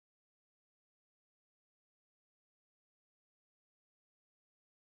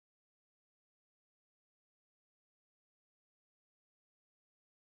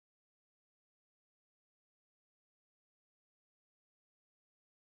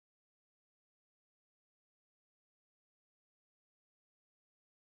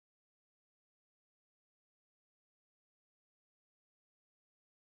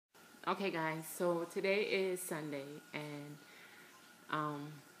Okay, guys, so today is Sunday, and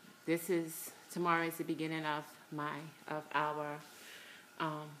tomorrow is the beginning of our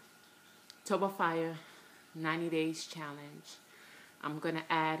um, Turbo Fire 90 Days Challenge. I'm gonna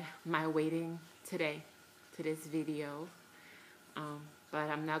add my weighting today to this video, but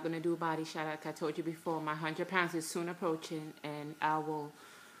I'm not gonna do a body shot like I told you before. My 100 pounds is soon approaching, and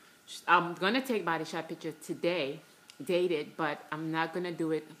I'm gonna take body shot pictures today, dated, but I'm not gonna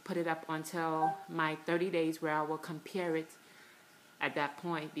put it up until my 30 days where I will compare it at that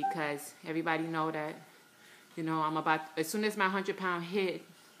point, because everybody know that, I'm about, as soon as my 100-pound hit,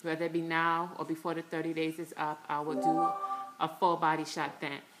 whether it be now or before the 30 days is up, I will do a full body shot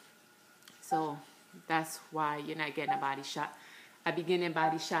then. So that's why you're not getting a body shot. I begin a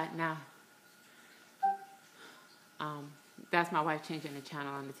body shot now. That's my wife changing the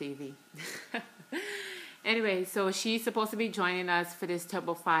channel on the TV. Anyway, so she's supposed to be joining us for this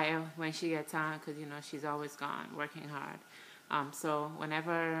Turbo Fire when she gets on, because, she's always gone working hard. So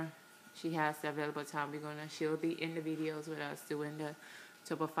whenever she has the available time, she'll be in the videos with us doing the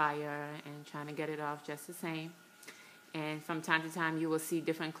Turbo Fire and trying to get it off just the same. And from time to time, you will see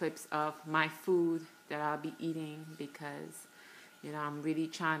different clips of my food that I'll be eating, because, I'm really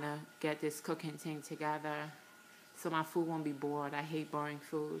trying to get this cooking thing together so my food won't be bored. I hate boring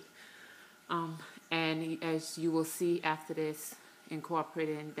food. And as you will see after this,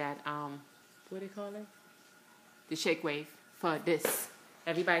 incorporating that, what do you call it? The shake wave for this.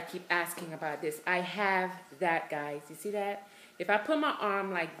 Everybody keep asking about this. I have that, guys. You see that? If I put my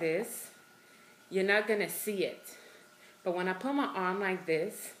arm like this, you're not going to see it. But when I put my arm like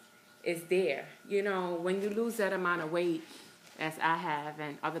this, it's there. When you lose that amount of weight, as I have,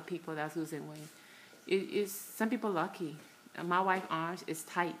 and other people that's losing weight, it's some people lucky. My wife's arms is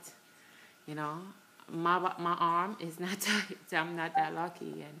tight. My arm is not tight. I'm not that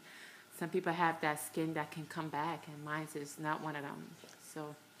lucky, and some people have that skin that can come back, and mine is not one of them.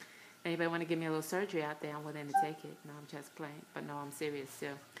 So, if anybody want to give me a little surgery out there, I'm willing to take it. No, I'm just playing, but no, I'm serious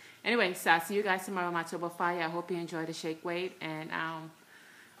still. Anyway, so I'll see you guys tomorrow on my Turbo Fire. I hope you enjoy the shake weight, and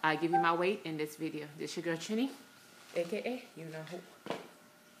I'll give you my weight in this video. This your girl Trini, aka you know who.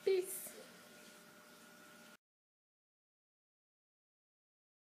 Peace.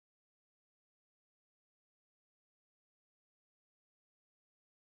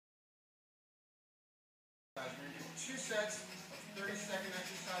 We're going to do 2 sets of 30-second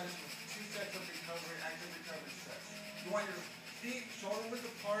exercises with 2 sets of active recovery sets. You want your feet shoulder width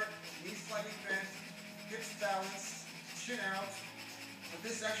apart, knees slightly bent, hips balanced, chin out. With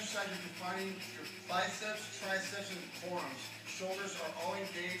this exercise, you're defining your biceps, triceps, and forearms. Shoulders are all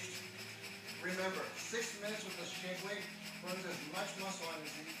engaged. Remember, 6 minutes with the shake weight burns as much muscle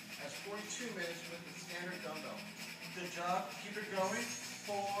energy as 42 minutes with the standard dumbbell. Good job. Keep it going.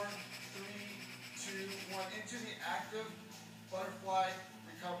 4, 3, 2, 1, into the active butterfly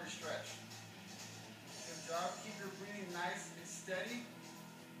recovery stretch. Good job. Keep your breathing nice and steady.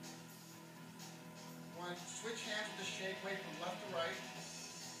 Want to switch hands with the shake weight from left to right.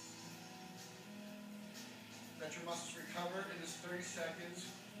 Let your muscles recover in this 30 seconds.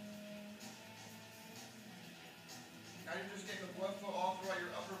 Now you're just getting the blood flow all throughout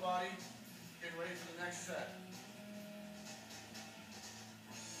your upper body. Getting ready for the next set.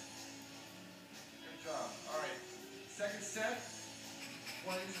 Job. All right, second set.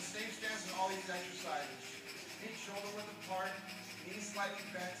 Want to use the same stance in all these exercises. Feet shoulder width apart, knees slightly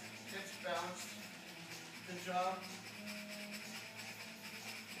bent, hips balanced. Good job.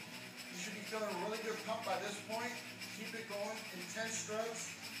 You should be feeling a really good pump by this point. Keep it going. Intense strokes.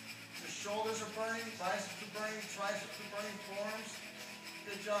 The shoulders are burning, biceps are burning, triceps are burning, forearms.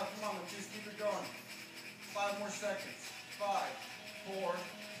 Good job. Come on, let's just keep it going. 5 more seconds. 5, 4,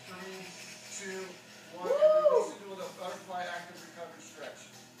 3, 2, 1, and release it with a butterfly active recovery stretch.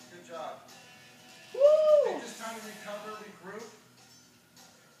 Good job. Take this time to recover, regroup.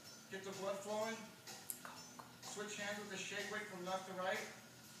 Get the blood flowing. Switch hands with the shake weight from left to right.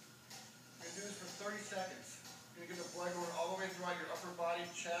 You're going to do this for 30 seconds. You're going to get the blood going all the way throughout your upper body,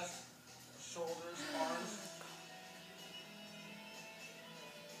 chest, shoulders, arms.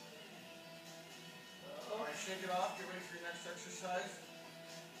 All right, shake it off. Get ready for your next exercise.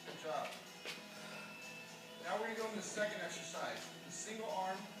 Good job. Now we're going to go into the second exercise, the single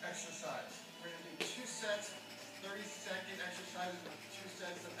arm exercise. We're going to do 2 sets, 30-second exercises with 2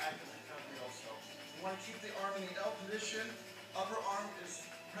 sets of active recovery also. You want to keep the arm in the L position. Upper arm is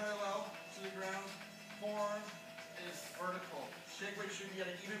parallel to the ground. Forearm is vertical. Shake weight should be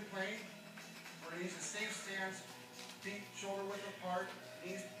at an even plane. We're going to use the same stance, feet shoulder width apart,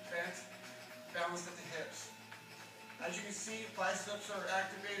 knees bent, balanced at the hips. As you can see, biceps are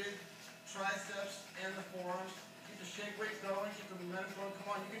activated. triceps, and the forearms. Keep the shake weight going, keep the momentum going.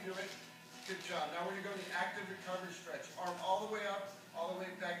 Come on, you can do it. Good job. Now we're going to go to the active recovery stretch. Arm all the way up, all the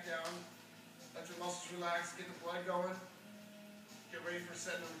way back down. Let your muscles relax, get the blood going. Get ready for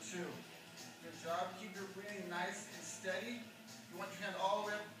set number 2. Good job. Keep your breathing nice and steady. You want your hand all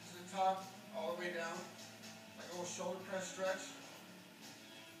the way up to the top, all the way down. Like a little shoulder press stretch.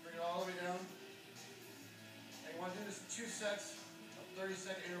 Bring it all the way down. And you want to do this 2 sets of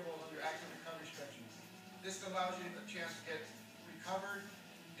 30-second intervals on your active recovery stretching. This allows you a chance to get recovered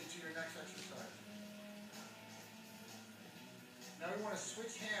into your next exercise. Now we want to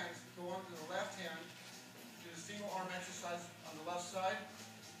switch hands, go on to the left hand, do the single arm exercise on the left side.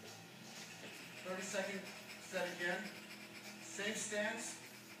 30-second set again. Same stance.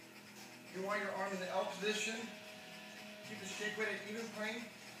 You want your arm in the L position. Keep the shake weight at even plane.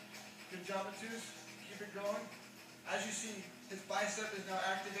 Good job, Matus. Keep it going. As you see, his bicep is now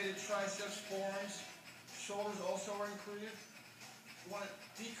activated, triceps, forearms, shoulders also are included. You want to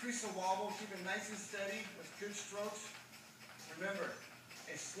decrease the wobble, keep it nice and steady with good strokes. Remember,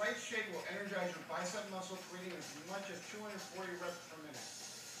 a slight shake will energize your bicep muscle, creating as much as 240 reps per minute.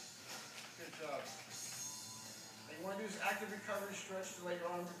 Good job. And you want to do this active recovery stretch to let your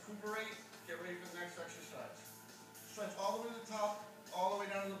arm recuperate. Get ready for the next exercise. Stretch all the way to the top, all the way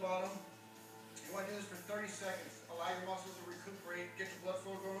down to the bottom. You want to do this for 30 seconds. Allow your muscles to recuperate, get your blood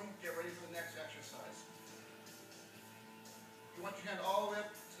flow going, get ready for the next exercise. You want your hand all the way up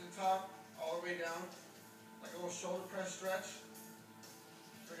to the top, all the way down, like a little shoulder press stretch.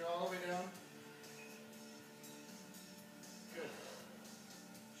 Bring it all the way down. Good.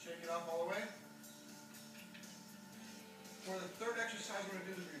 Shake it off all the way. For the third exercise, we're going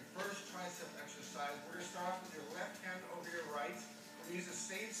to do the reverse tricep exercise. We're going to start off with your left hand over your right. We're going to use the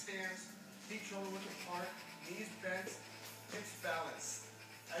same stance, feet shoulder width apart, knees bent, hips balanced.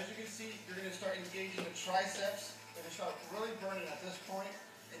 As you can see, you're going to start engaging the triceps. They're going to start really burning at this point.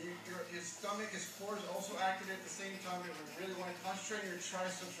 And your stomach, his core is also activated at the same time. You're going to really want to concentrate on your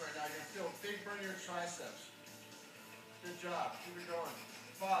triceps right now. You're going to feel a big burn in your triceps. Good job. Keep it going.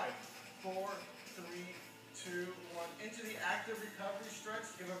 5, 4, 3, 2, 1. Into the active recovery stretch.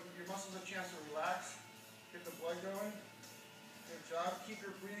 Give your muscles a chance to relax. Get the blood going. Good job. Keep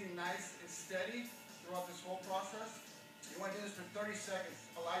your breathing nice and steady throughout this whole process. You want to do this for 30 seconds.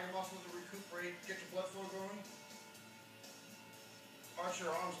 Allow your muscles to recuperate. Get your blood flow going. Arch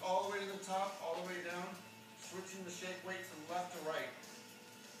your arms all the way to the top, all the way down. Switching the shake weight from left to right.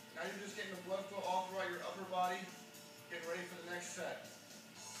 Now you're just getting the blood flow all throughout your upper body. Getting ready for the next set.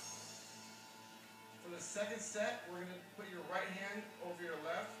 For the second set, we're going to put your right hand over your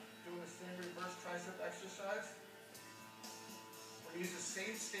left, doing the same reverse tricep exercise. We're going to use the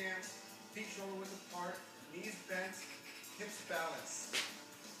same stance, feet shoulder width apart, knees bent, hips balanced.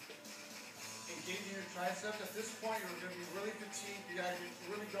 Engaging your triceps. At this point, you're going to be really fatigued. You got to get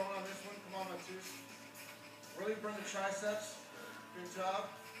really going on this one. Come on, Matus. Really burn the triceps. Good job.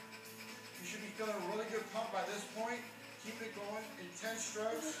 You should be feeling a really good pump by this point. Keep it going. Intense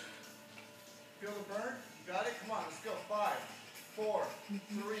strokes. Feel the burn? You got it? Come on, let's go. 5, 4,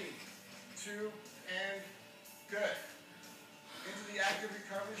 3, 2, and good. Into the active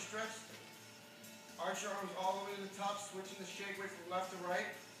recovery stretch. Arch your arms all the way to the top, switching the shake weight from left to right.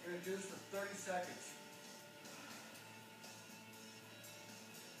 You're going to do this for 30 seconds.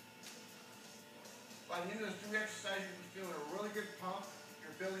 By the end of the 3 exercises, you'll be feeling a really good pump.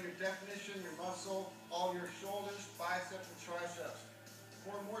 You're building your definition, your muscle, all your shoulders, biceps, and triceps.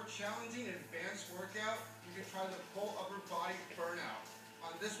 For a more challenging and advanced workout, you can try the full upper body burnout.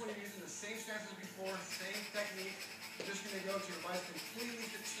 On this one, you're using the same stance as before, same technique. You're just going to go to your body's completely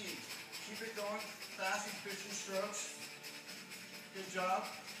fatigued. Keep it going, fast and efficient strokes. Good job.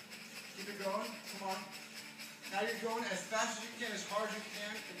 Keep it going. Come on. Now you're going as fast as you can, as hard as you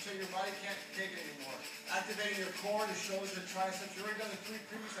can, until your body can't take it anymore. Activating your core, the shoulders, the triceps. You've already done the 3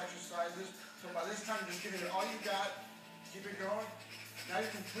 previous exercises, so by this time, just giving it all you got. Keep it going. Now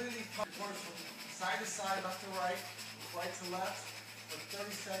you're completely pumped. You're going from side to side, left to right, right to left, for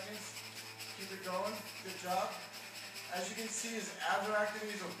 30 seconds. Keep it going. Good job. As you can see, his abs are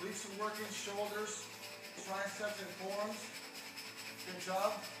activated, his obliques are working, shoulders, triceps, and forearms. Good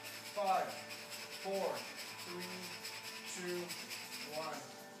job. 5, 4, 3, 2, 1.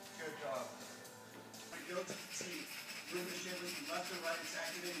 Good job. We go to fatigue. Moving the shoulders from left to right. It's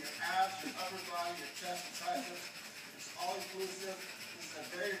activating your abs, your upper body, your chest, and triceps. It's all inclusive. This is a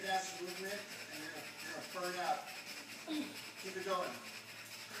very advanced movement, and you're going to burn out. Keep it going.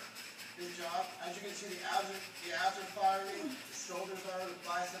 Good job. As you can see, the abs are firing. The shoulders are, the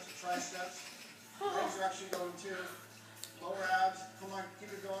biceps, the triceps. Legs are actually going too. Lower abs. Come on, keep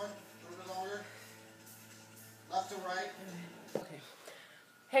it going. little bit longer. Left to right. Okay.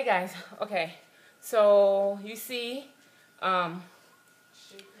 Hey guys. Okay. So you see,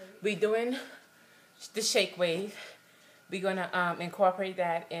 we're doing the shake wave. We're gonna incorporate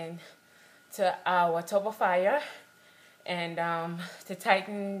that into our turbo fire, and to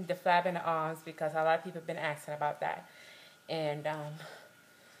tighten the flab in the arms, because a lot of people have been asking about that. And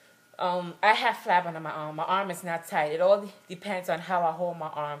I have flab under my arm. My arm is not tight. It all depends on how I hold my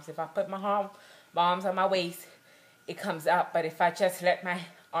arms. If I put my arms on my waist, it comes up. But if I just let my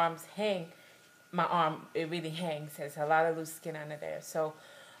arms hang, my arm, it really hangs. There's a lot of loose skin under there. So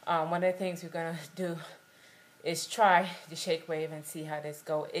one of the things we're going to do is try the shake wave and see how this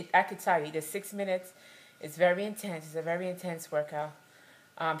goes. I could tell you, the 6 minutes is very intense. It's a very intense workout.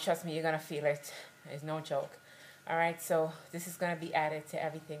 Trust me, you're going to feel it. It's no joke. All right, so this is going to be added to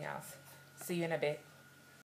everything else. See you in a bit.